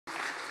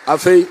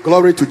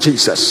Glory to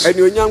Jesus.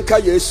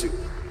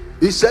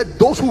 He said,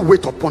 those who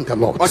wait upon the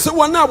Lord.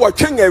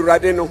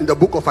 In the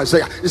book of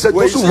Isaiah, he said,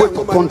 those who wait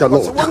upon the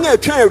Lord,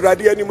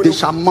 they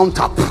shall mount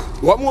up.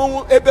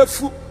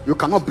 You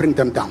cannot bring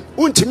them down.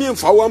 They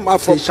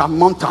shall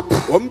mount up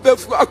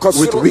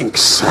with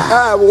wings.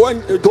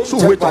 Those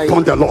who wait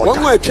upon the Lord.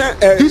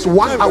 This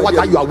 1 hour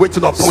that you are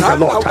waiting upon the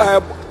Lord,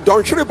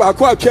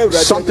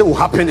 something will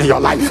happen in your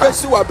life.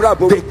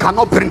 They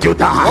cannot bring you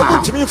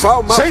down.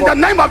 Say in the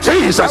name of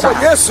Jesus,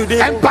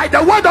 and by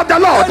the word of the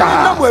Lord,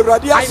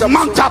 I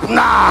mount up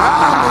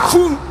now.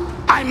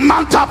 I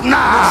mount up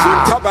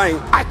now.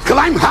 I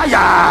climb higher.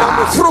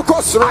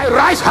 I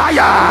rise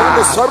higher.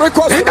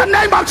 In the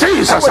name of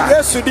Jesus,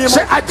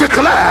 say, I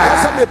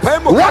declare,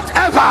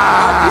 whatever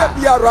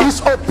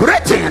is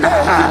operating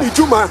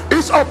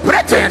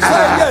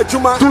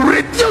to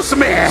reduce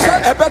me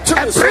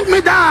and bring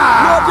me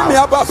down,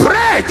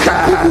 break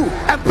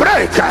and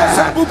break,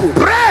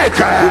 break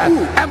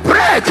and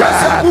break.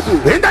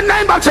 In the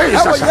name of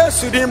Jesus,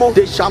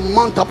 they shall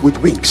mount up with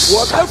wings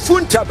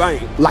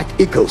like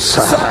eagles.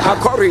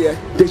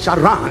 They shall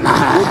run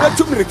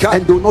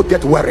and do not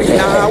get weary.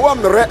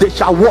 They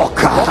shall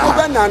walk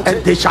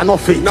and they shall not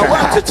faint.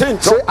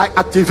 So I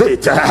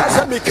activate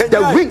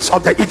the wings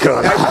of the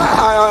eagle.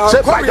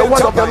 Say, by the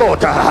word of the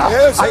Lord,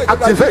 I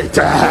activate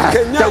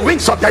the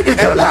wings of the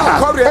eagle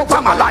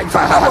over my life,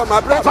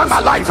 over my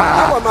life.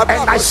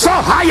 And I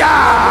saw higher.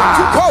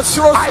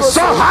 I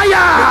saw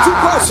higher.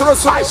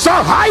 I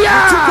saw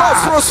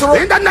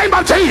higher. In the name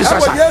of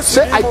Jesus,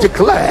 say, I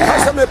declare,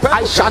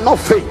 I shall not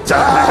faint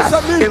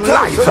in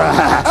life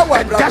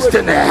and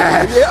destiny.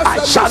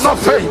 I shall not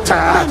faint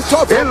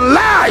in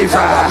life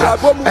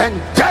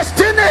and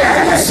destiny.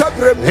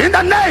 In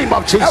the name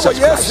of Jesus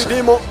Christ.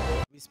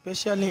 We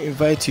specially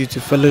invite you to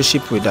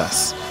fellowship with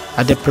us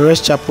at the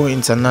Perez Chapel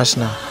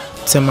International,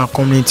 Tema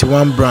Community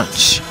 1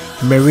 branch,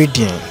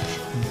 Meridian,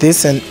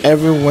 this and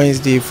every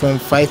Wednesday from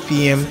 5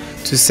 p.m.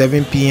 to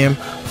 7 p.m.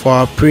 for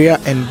our prayer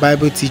and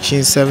Bible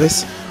teaching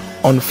service.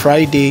 On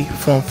Friday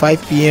from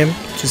 5 p.m.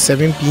 to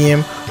 7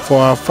 p.m. for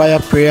our fire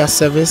prayer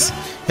service,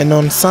 and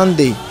on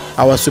Sunday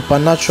our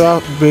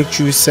supernatural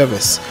breakthrough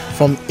service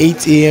from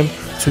 8 a.m.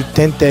 to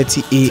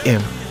 10:30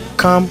 a.m.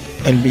 Come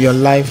and your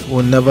life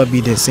will never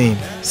be the same.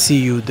 See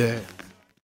you there.